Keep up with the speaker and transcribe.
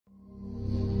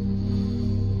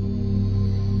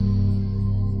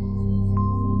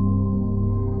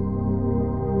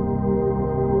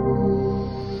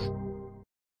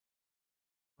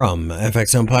From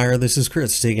FXEmpire, this is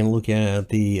Chris taking a look at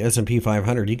the S&P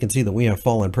 500. You can see that we have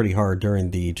fallen pretty hard during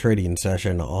the trading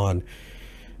session on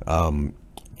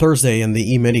Thursday, and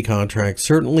the E-mini contract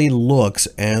certainly looks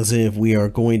as if we are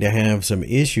going to have some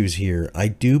issues here. I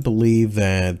do believe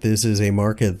that this is a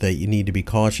market that you need to be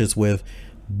cautious with,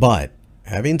 but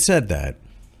having said that,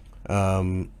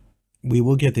 we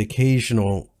will get the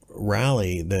occasional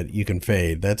rally that you can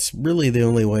fade. That's really the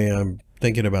only way I'm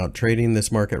thinking about trading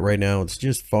this market right now. It's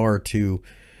just far too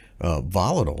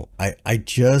volatile. I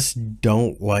just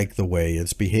don't like the way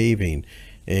it's behaving,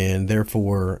 and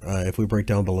therefore if we break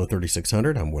down below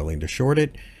 3600, I'm willing to short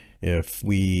it. If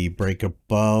we break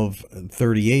above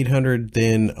 3800,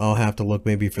 then I'll have to look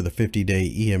maybe for the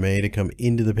 50-day EMA to come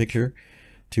into the picture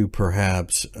to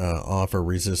perhaps offer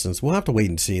resistance. We'll have to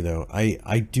wait and see, though.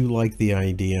 I do like the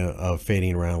idea of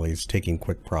fading rallies, taking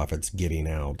quick profits, getting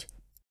out.